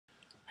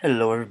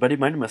Hello everybody,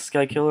 my name is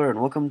SkyKiller and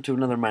welcome to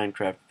another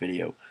Minecraft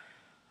video.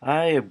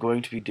 I am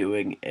going to be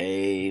doing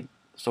a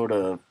sort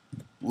of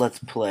let's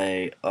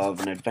play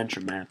of an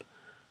adventure map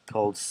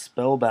called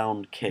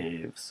Spellbound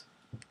Caves.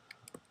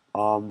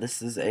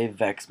 This is a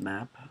Vech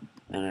map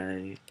in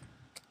a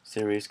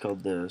series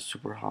called the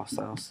Super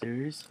Hostile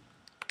series.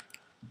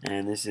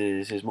 And this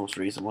is his most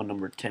recent one,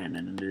 number 10,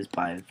 and it is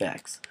by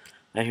Vech.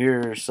 Now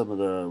here are some of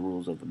the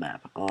rules of the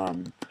map.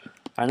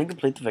 Find and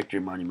complete the victory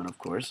monument, of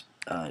course.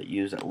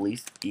 Use at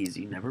least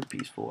easy, never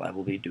peaceful. I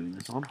will be doing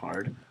this on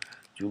hard.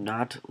 Do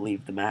not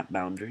leave the map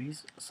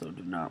boundaries, so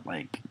do not,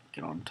 like,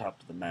 get on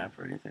top of the map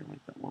or anything like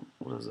that. What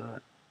is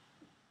that?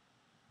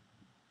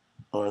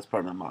 Oh, that's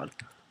part of my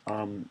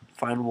mod.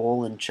 Find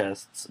wool in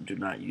chests. Do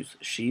not use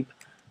sheep,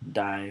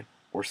 dye,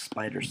 or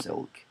spider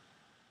silk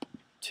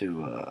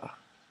to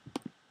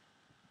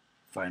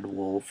find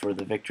wool for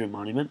the victory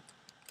monument.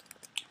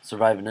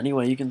 Survive in any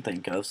way you can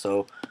think of,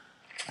 so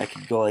I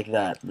could go like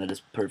that, and that is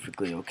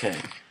perfectly okay.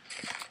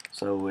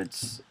 So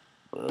it's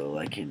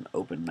like an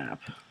open map.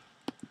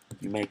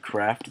 You may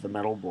craft the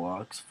metal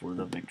blocks for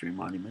the victory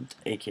monument,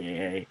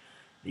 aka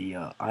the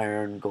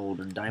iron, gold,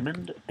 and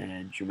diamond,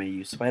 and you may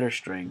use spider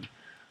string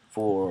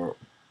for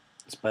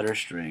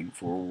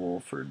wool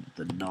for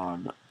the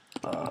non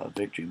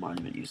victory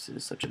monument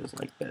uses, such as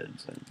like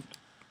beds and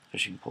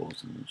fishing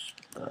poles and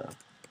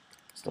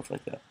stuff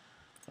like that.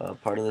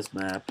 Part of this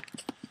map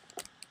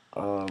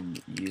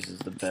uses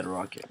the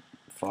bedrock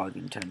fog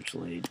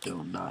intentionally.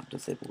 Do not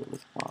disable it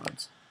with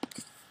mods,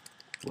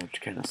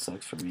 which kind of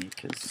sucks for me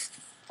because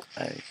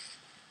I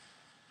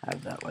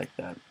have that like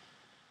that.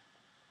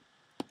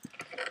 So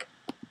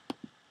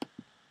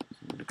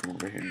I'm gonna come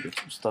over here and get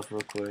some stuff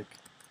real quick.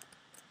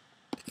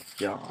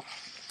 Yeah.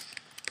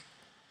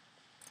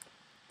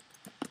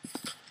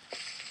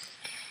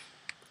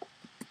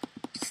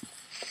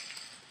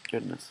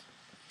 Goodness.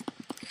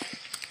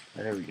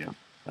 There we go.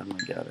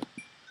 Finally got it.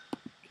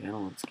 Okay, now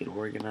let's get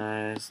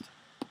organized.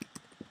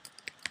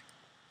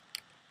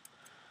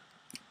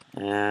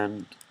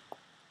 And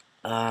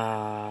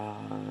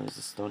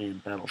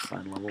Estonian battle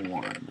sign level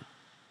 1.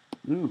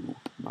 Ooh,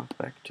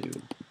 knockback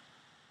 2.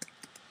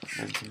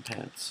 And some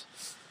pants.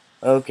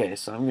 Okay,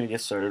 so I'm gonna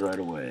get started right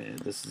away.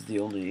 This is the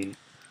only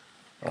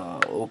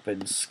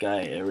open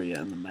sky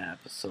area in the map,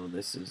 so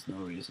this is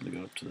no reason to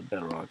go up to the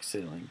bedrock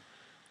ceiling.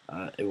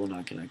 It will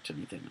not connect to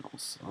anything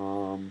else.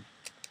 We're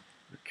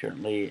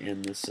currently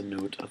in the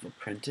Cenote of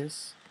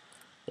Apprentice.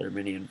 There are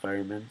many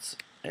environments.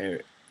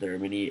 There are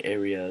many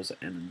areas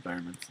and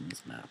environments in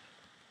this map.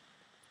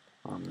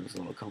 There's a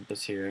little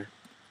compass here,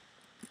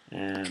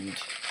 and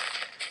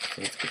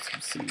so let's get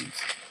some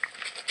seeds.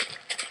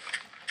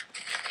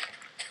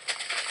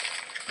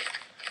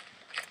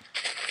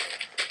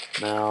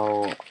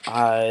 Now,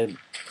 I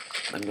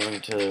am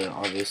going to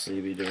obviously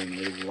be doing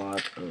a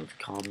lot of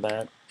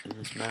combat in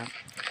this map.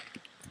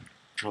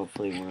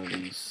 Hopefully one of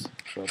these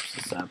drops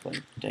the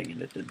sapling. Dang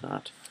it, it did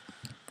not.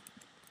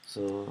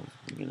 So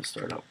I'm going to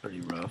start out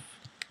pretty rough,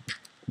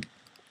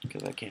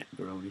 because I can't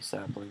grow any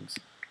saplings.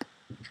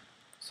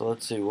 So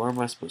let's see, where am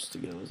I supposed to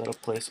go? Is that a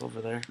place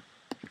over there?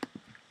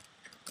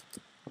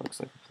 Looks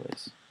like a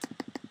place.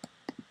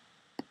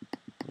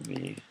 Let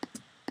me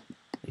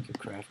make a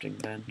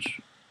crafting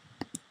bench.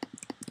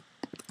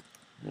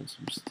 And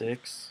some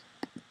sticks.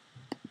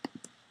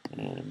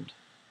 And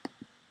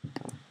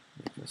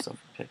make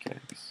myself a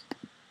pickaxe.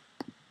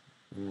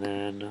 And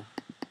then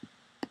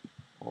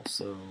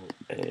also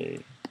a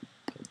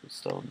couple of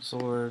stone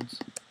swords.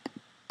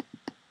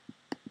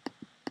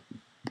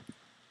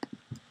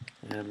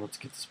 And let's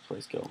get this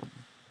place going.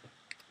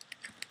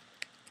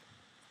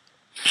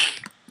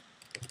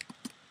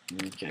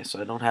 Okay,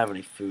 so I don't have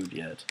any food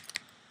yet,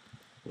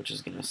 which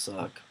is gonna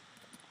suck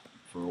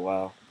for a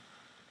while,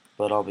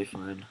 but I'll be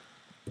fine.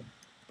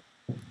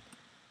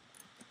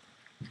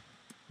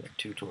 Got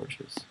 2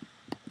 torches.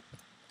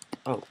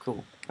 Oh,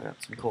 cool. I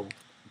got some coal.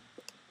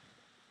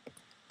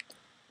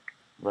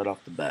 Right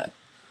off the bat.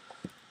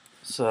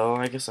 So,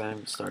 I guess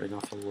I'm starting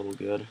off a little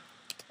good.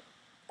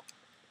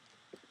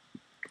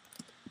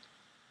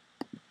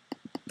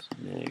 Let's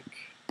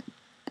make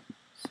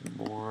some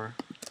more.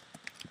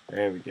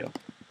 There we go.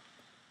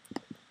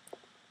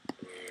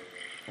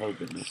 Oh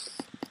goodness.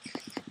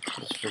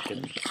 This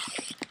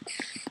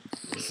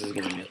is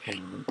gonna be a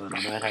pain in the butt.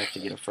 I might have to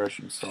get a fresh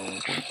install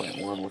of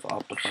 1.1 with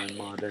Optifine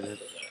mod in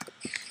it.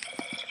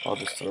 I'll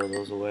just throw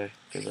those away,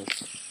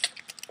 because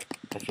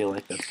I feel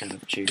like that's kind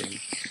of cheating.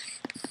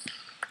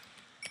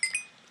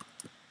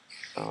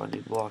 Oh, I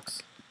need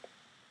blocks.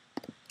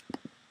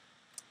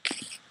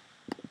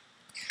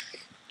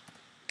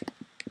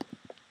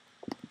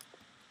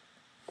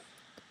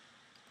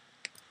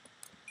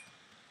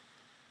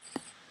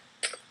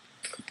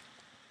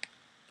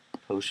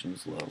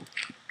 Potions low.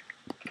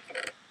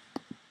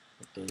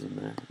 Put those in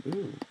there.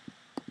 Ooh,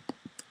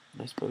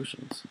 nice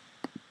potions.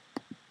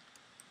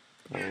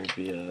 I will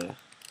be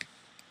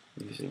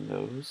using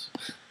those.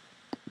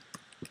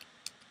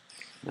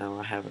 Now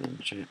I have an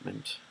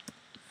enchantment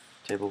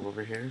table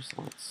over here,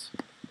 so let's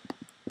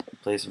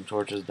Place some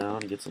torches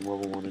down, get some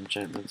level 1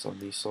 enchantments on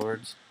these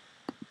swords.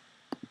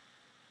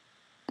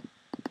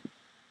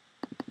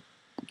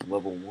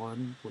 Level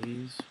 1,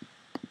 please.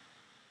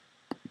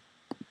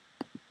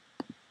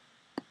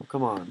 Oh,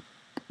 come on.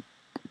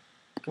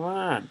 Come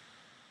on!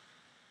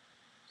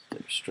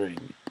 Stick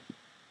string.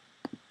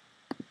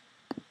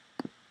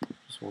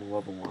 Just one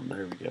level 1,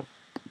 there we go.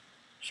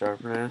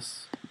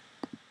 Sharpness.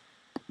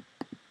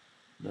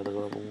 Another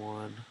level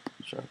 1.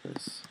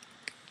 Sharpness.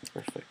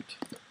 Perfect.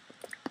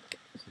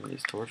 Some of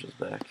these torches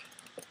back.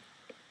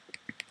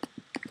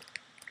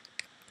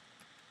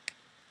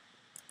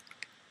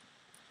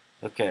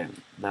 Okay,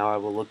 now I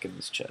will look in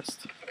this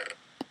chest.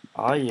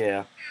 Oh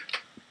yeah,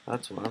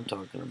 that's what I'm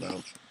talking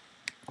about.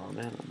 Oh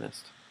man, I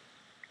missed.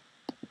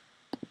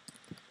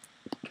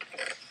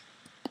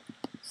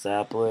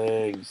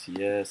 Saplings,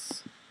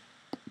 yes.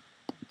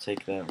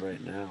 Take that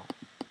right now.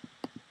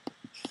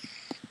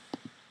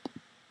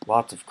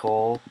 Lots of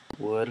coal,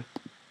 wood.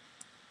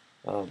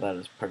 Oh, that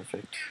is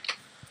perfect.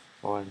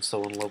 Oh, I'm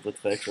so in love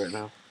with Vech right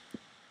now.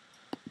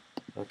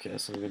 Okay,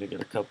 so I'm gonna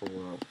get a couple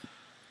of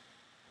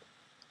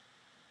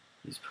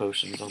these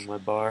potions on my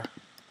bar.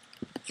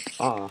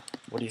 Ah,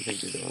 what do you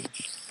think you're doing?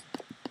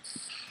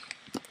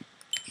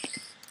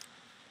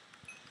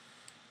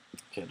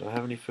 Okay, do I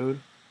have any food?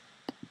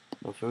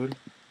 No food?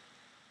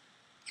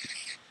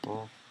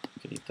 Well, I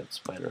could eat that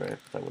spider eye,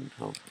 but that wouldn't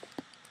help.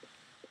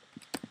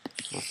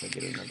 Unless I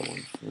get another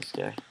one from this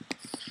guy.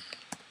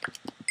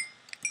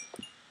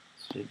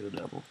 Speak of the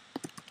devil.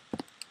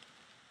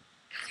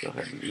 Let's go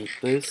ahead and eat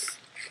this.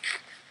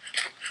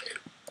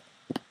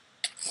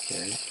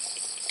 Okay.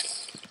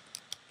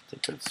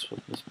 Take that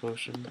swiftness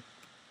potion.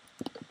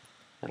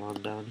 Head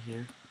on down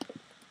here.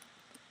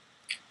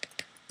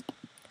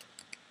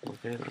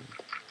 Okay then.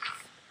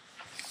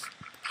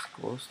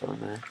 Glowstone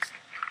there.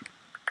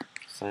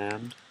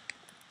 Sand.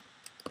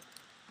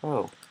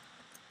 Oh.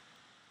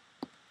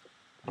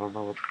 I don't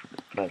know what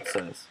that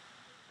says.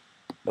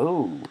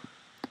 Oh.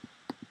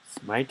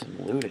 Smite and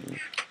looting.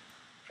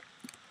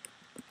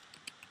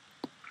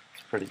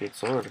 It's a pretty good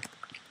sword.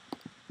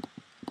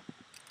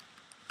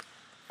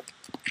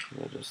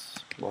 I'll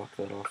just block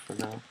that off for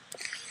now.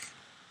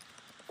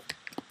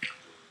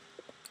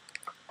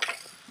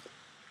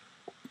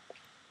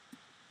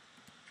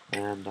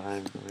 And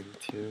I'm going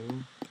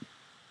to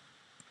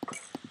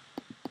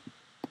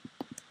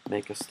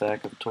make a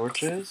stack of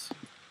torches.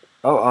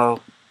 Oh.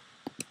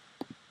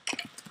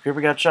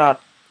 Creeper got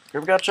shot.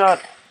 Creeper got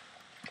shot.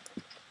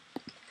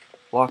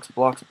 Blocks,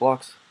 blocks,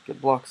 blocks.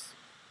 Get blocks.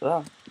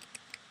 Ah.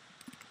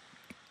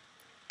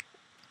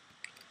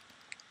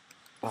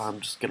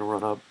 I'm just gonna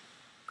run up.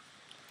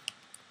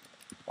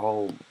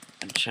 I'll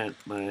enchant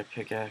my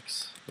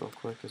pickaxe real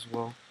quick as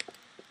well.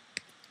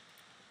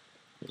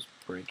 Just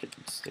break it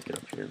and stick it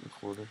up here in the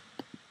corner.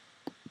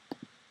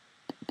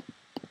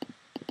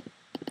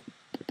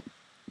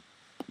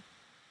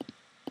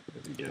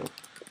 There we go.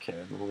 Okay,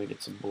 and let me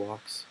get some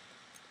blocks.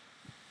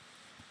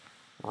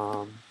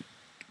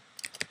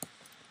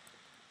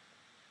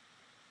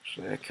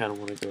 Actually, I kind of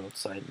want to go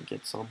outside and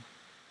get some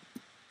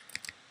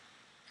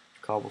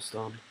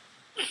cobblestone.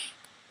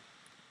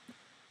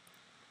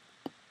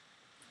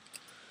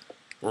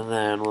 And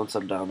then once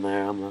I'm down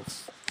there, I'm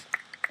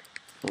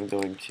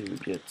going to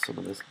get some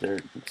of this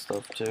dirt and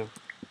stuff too.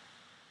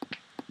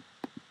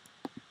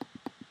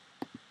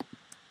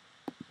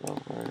 Oh,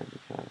 I already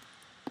got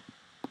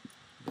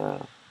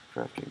the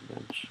crafting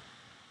bench.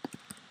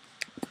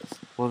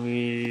 Let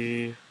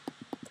me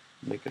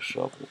make a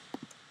shovel.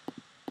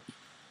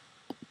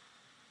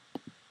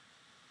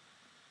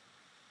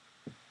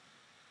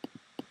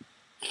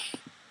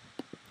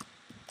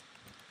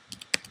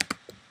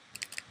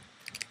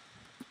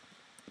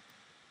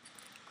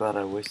 Glad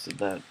I wasted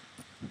that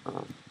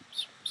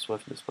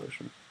swiftness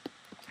potion.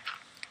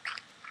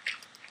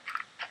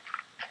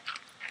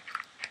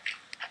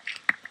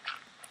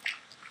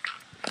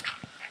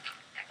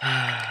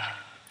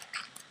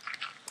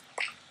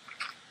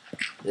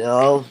 Yeah,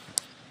 I'll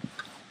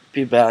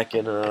be back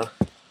in a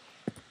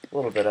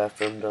little bit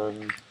after I'm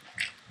done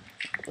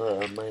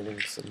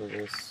mining some of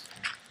this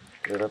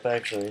dirt up.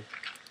 Actually,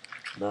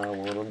 no, I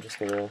won't. I'm just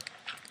gonna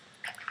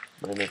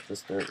mine up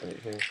this dirt right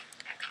here.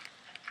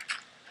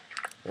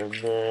 And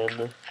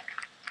then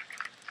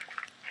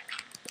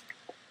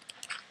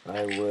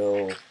I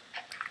will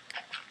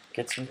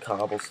get some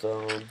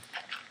cobblestone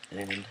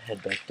and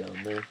head back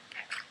down there.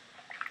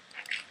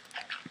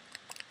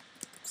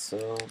 So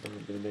then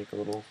I'm gonna make a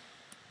little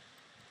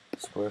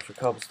square for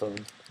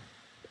cobblestone.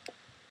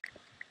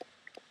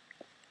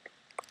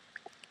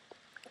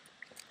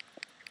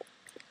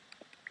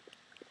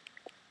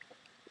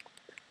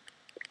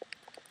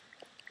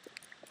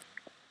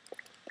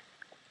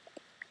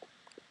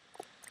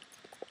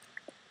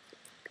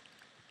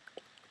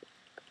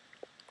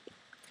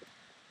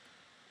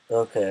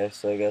 Okay,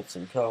 so I got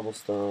some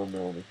cobblestone. Now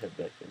let me head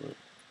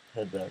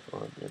back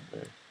on in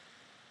there.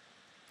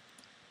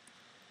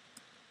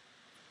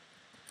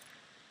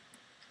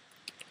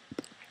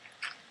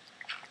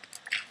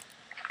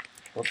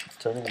 Oh, it's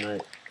turning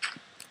night.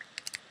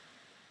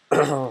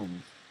 Did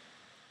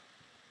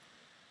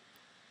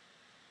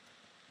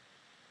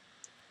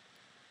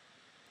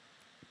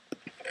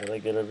I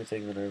get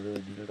everything that I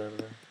really needed out of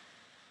there?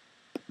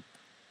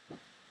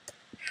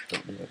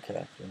 Don't need a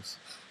cactus.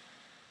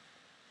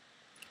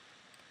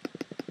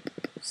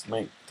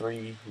 Smite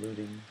 3,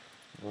 looting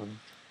 1.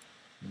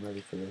 I'm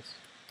ready for this.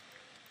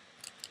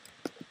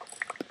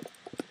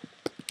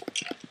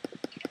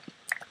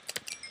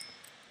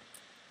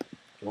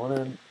 Going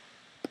in.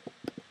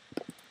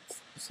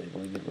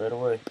 Disabling it right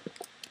away.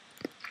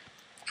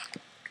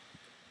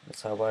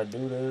 That's how I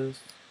do this.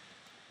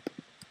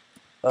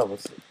 Oh,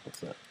 what's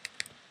that?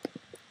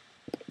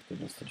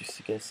 Goodness, did you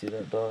guys see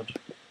that dodge?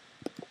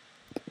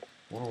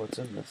 I wonder what's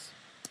in this.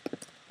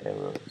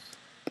 Arrows.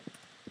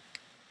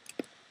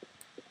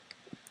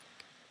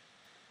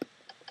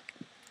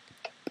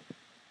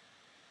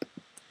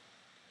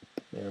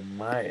 They're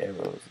my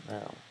arrows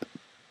now.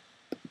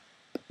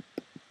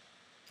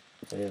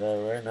 I'll tell you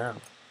that right now.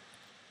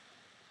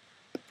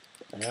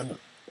 And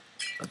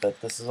I bet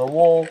this is a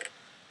wool.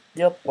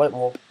 Yep, white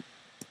wool.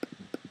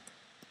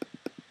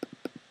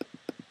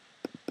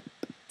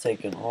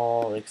 Taken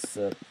all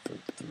except for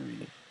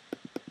 3.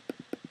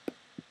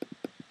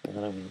 And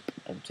then I'm going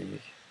to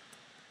empty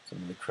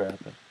some of the crap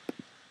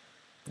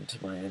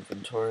into my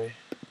inventory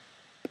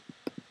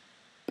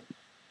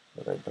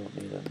that I don't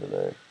need into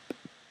there.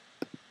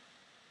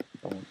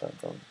 I want that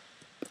done.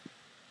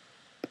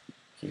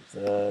 Keep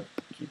that,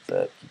 keep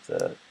that, keep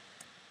that,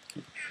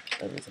 keep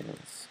everything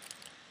else.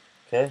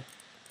 Okay.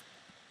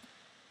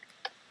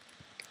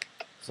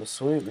 So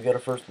sweet, we got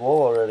our first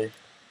wall already.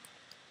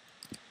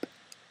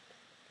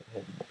 Go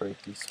ahead and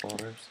break these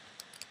spawners.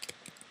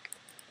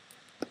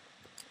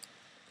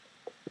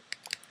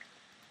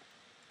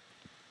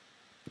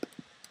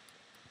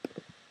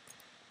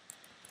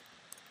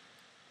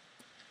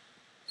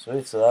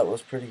 Sweet, so that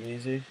was pretty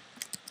easy.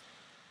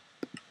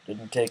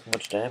 Didn't take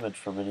much damage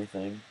from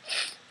anything.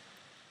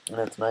 And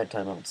it's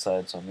nighttime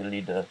outside, so I'm going to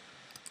need to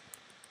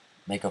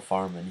make a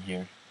farm in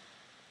here.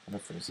 I wonder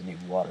if there's any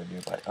water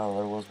nearby. Oh,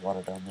 there was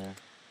water down there.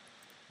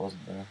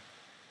 Wasn't there?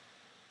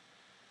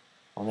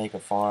 I'll make a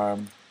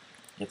farm,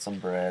 get some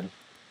bread,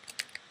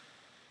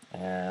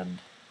 and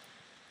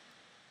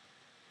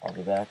I'll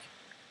be back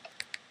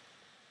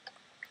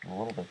in a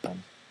little bit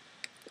then.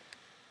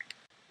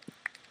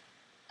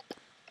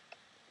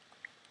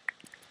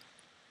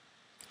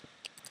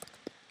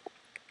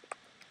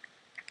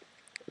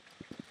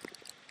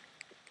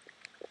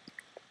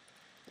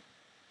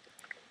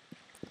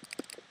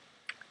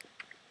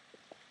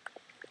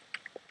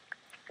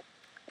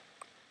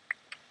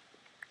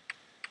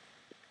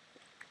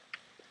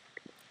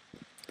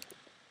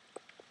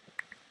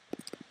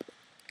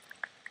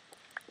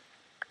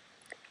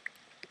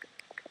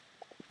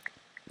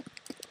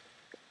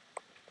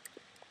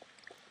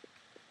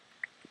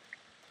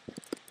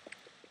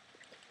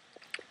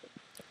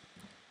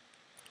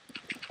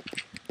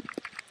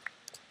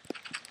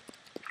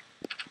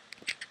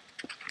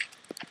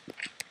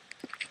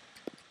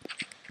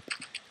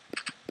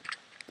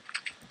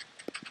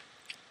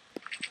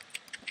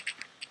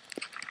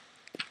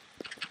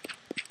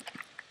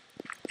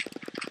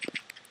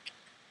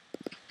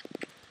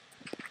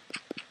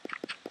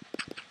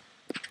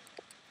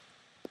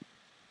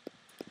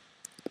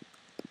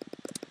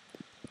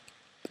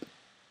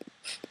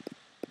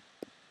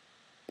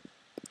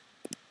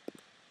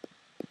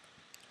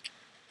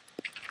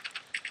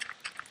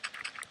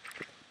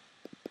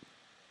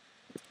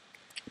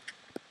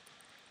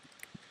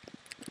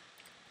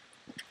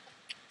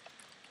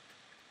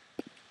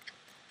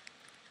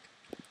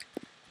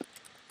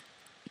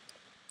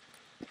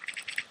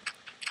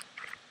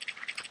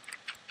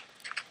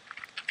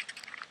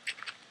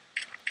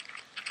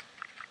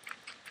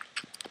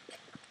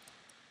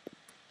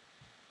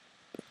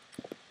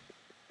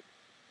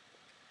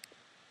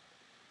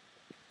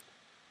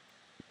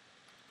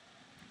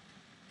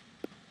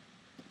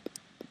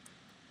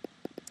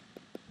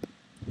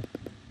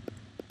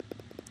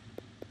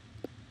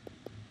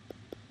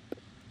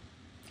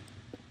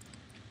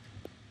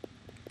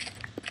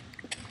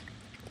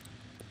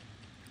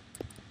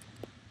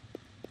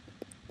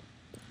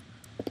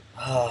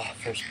 Ah,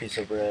 first piece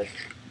of bread.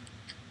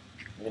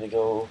 I'm gonna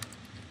go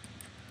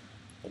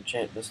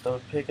enchant the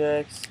stone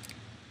pickaxe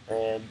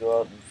and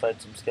go out and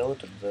fight some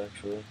skeletons,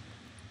 actually.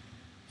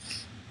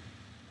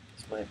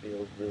 This might be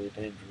really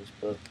dangerous,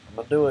 but I'm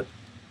gonna do it.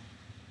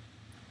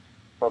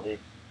 Probably,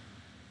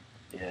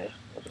 yeah,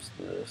 I'll just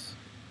do this.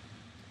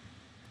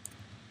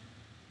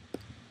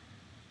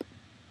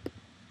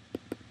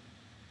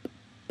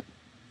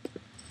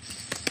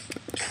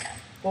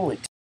 Holy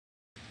t-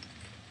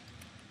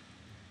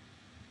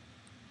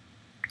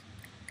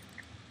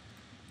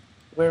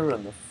 Where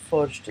in the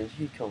fudge did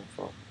he come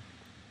from?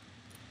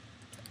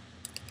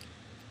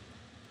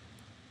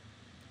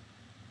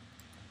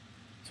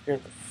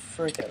 Scared the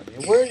frick out of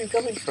me. Where are you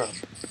coming from?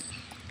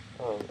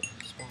 Oh,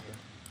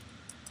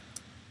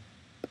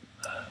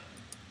 spawner.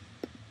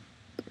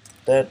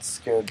 That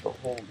scared the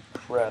holy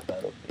crap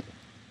out of me.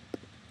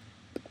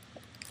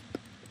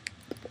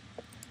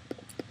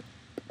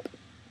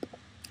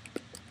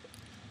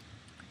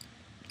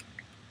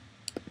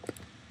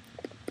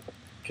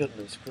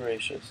 Goodness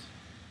gracious.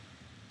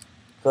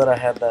 Glad I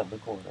had that in the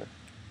corner.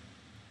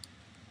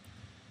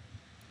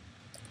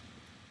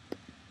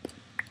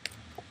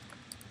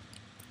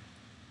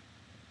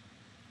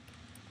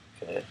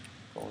 Okay,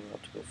 going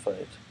out to go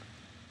fight.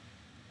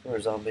 Come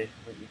here, zombie.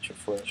 I'm gonna eat your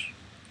flesh.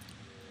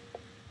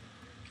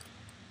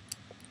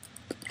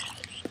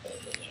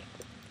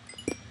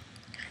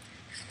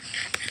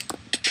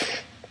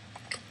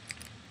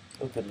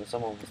 Oh goodness,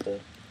 I'm almost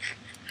dead.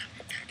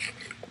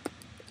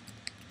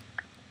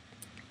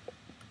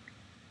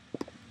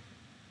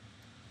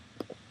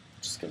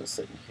 Just gonna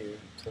sit in here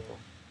until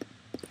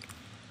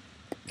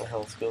my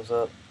health goes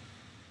up.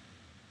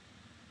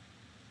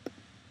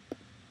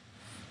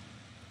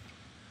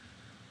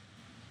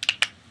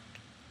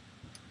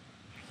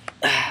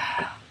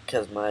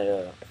 Because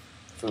my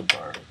food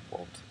bar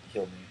won't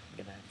heal me. I'm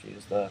gonna have to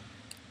use that.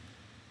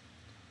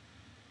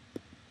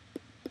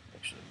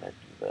 Actually, I might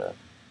do that.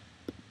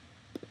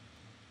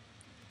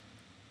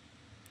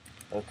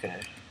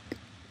 Okay.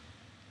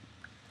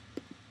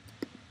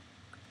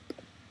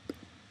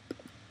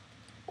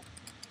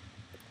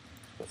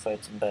 Go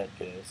fight some bad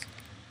guys.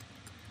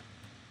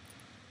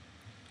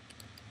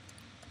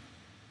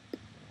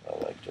 I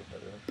liked it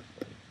better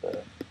like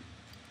that.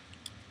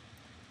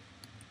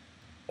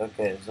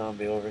 Okay,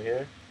 zombie over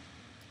here.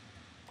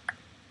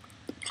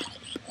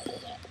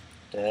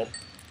 Dead.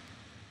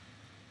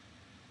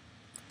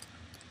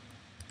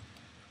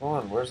 Come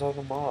on, where's all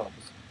the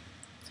mobs?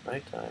 It's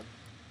nighttime.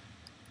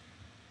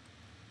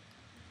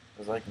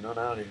 There's like none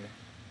out here.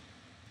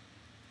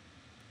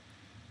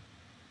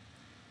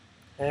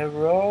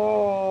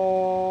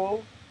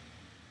 Hello?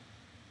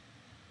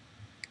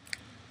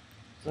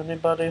 Is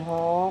anybody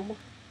home?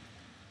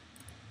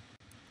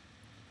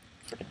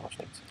 Freaking watch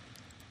things.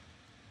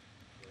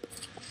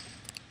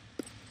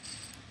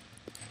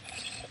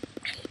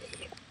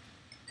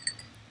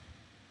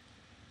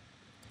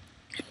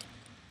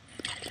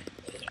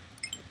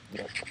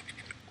 Yeah.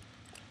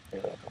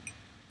 You're welcome.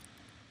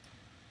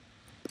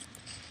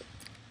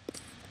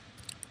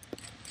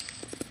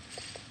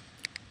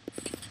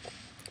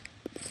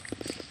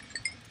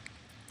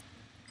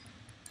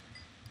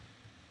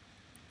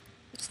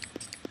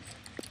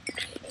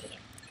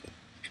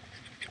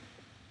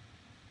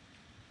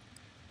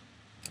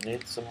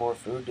 Need some more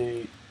food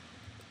to eat.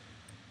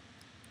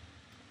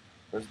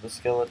 Where's the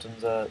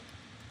skeletons at?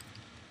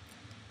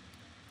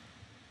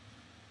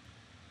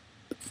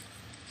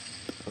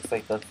 Looks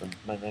like that's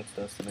my next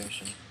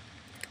destination.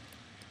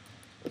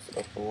 It's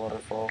up the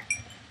waterfall.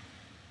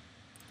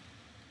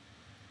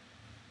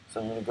 So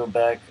I'm gonna go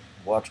back,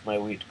 watch my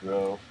wheat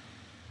grow,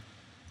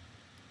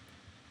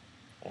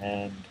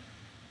 and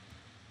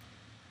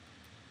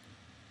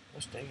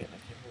gosh dang it, I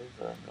can't believe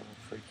there are no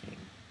freaking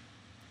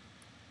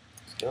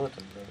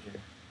skeletons out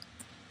here.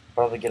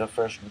 Probably get a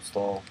fresh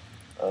install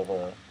of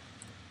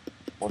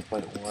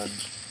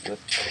 1.1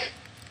 with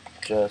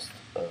just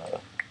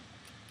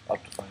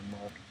Optifine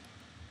mod.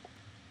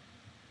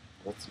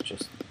 Let's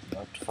just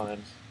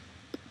Optifine,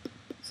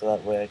 so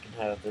that way I can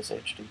have this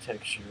HD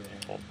texture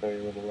and very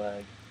little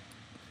lag.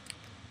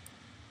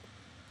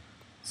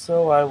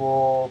 So I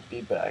will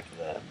be back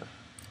then.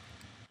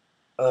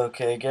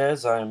 Okay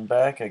guys, I'm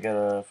back. I got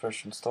a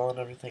fresh install and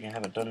everything. I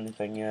haven't done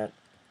anything yet.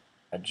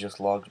 I just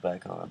logged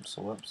back on.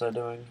 So what was I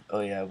doing? Oh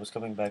yeah, I was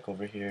coming back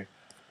over here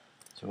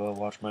to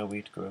watch my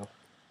wheat grow.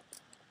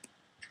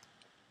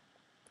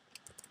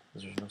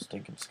 Because there's no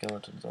stinking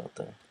skeletons out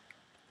there.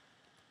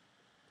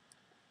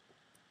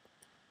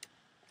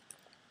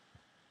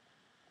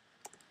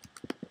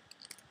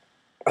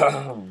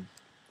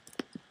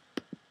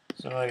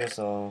 So I guess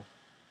I'll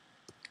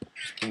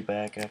just be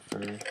back after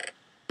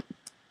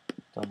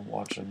done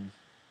watching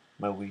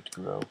my wheat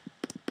grow.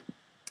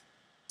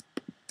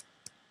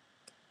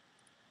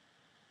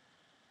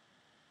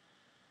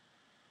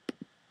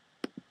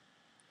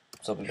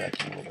 So I'll be back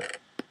in a little bit.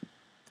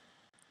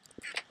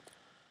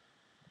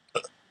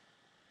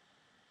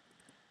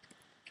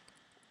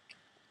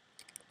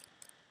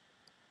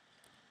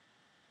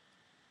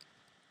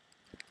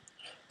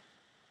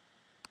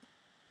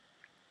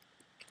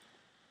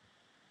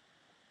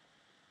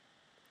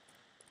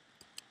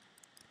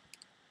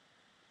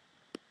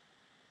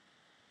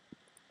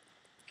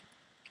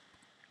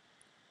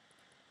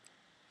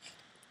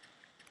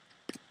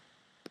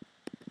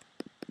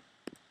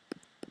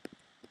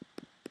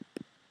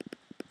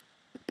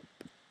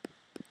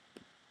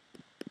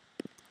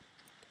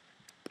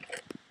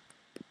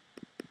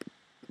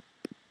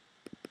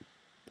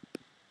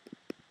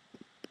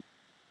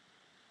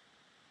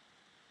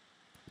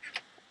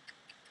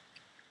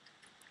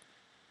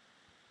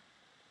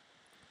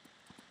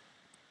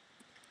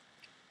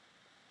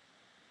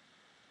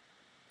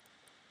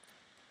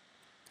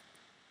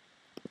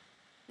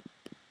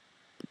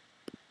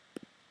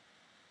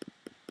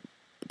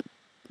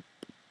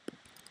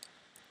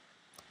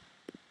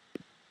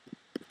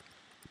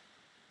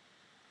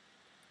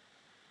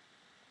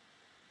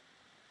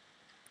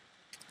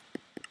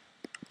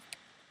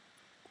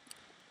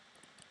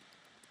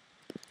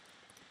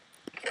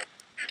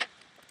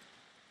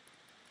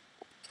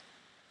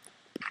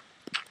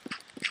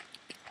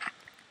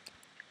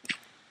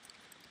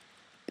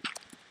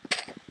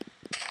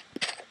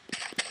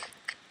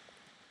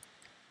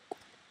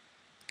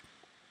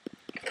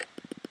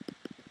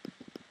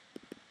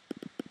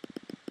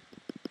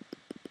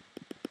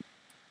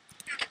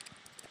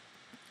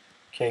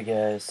 Okay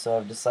guys, so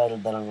I've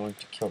decided that I'm going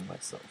to kill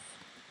myself.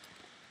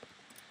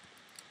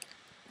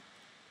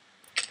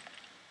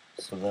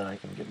 So that I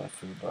can get my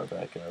food bar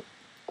back up.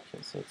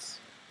 Because it's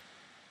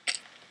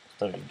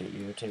starting to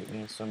irritate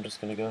me, so I'm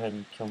just going to go ahead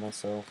and kill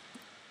myself.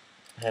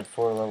 I had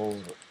 4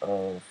 levels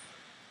of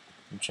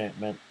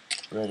enchantment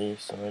ready,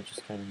 so I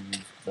just kind of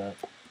used that.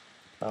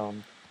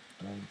 Some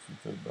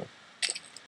food bar.